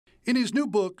In his new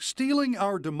book, Stealing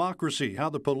Our Democracy, How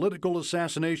the Political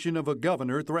Assassination of a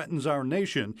Governor Threatens Our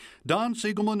Nation, Don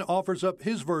Siegelman offers up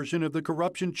his version of the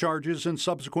corruption charges and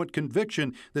subsequent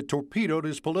conviction that torpedoed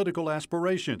his political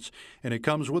aspirations. And it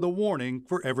comes with a warning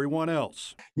for everyone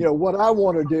else. What I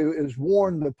want to do is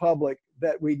warn the public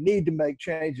that we need to make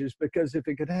changes, because if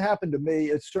it could happen to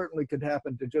me, it certainly could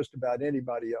happen to just about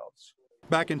anybody else.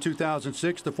 Back in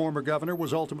 2006, the former governor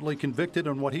was ultimately convicted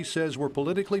on what he says were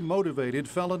politically motivated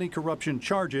felony corruption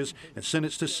charges and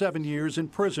sentenced to 7 years in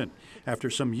prison. After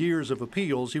some years of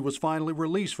appeals, he was finally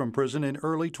released from prison in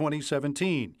early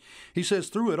 2017. He says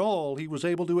through it all, he was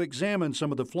able to examine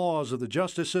some of the flaws of the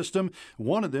justice system,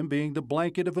 one of them being the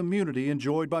blanket of immunity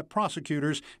enjoyed by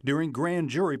prosecutors during grand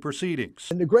jury proceedings.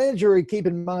 And the grand jury, keep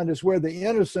in mind, is where the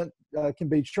innocent can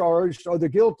be charged or the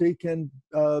guilty can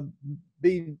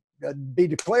be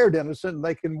declared innocent and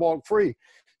they can walk free.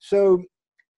 So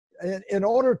in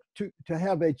order to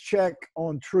have a check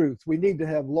on truth, we need to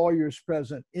have lawyers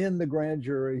present in the grand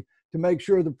jury to make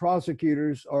sure the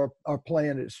prosecutors are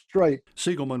playing it straight.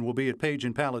 Siegelman will be at Page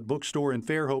and Pallet Bookstore in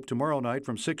Fairhope tomorrow night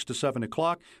from 6 to 7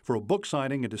 o'clock for a book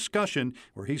signing and discussion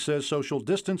where he says social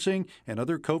distancing and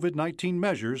other COVID-19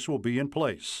 measures will be in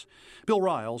place. Bill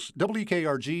Riles,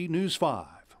 WKRG News 5.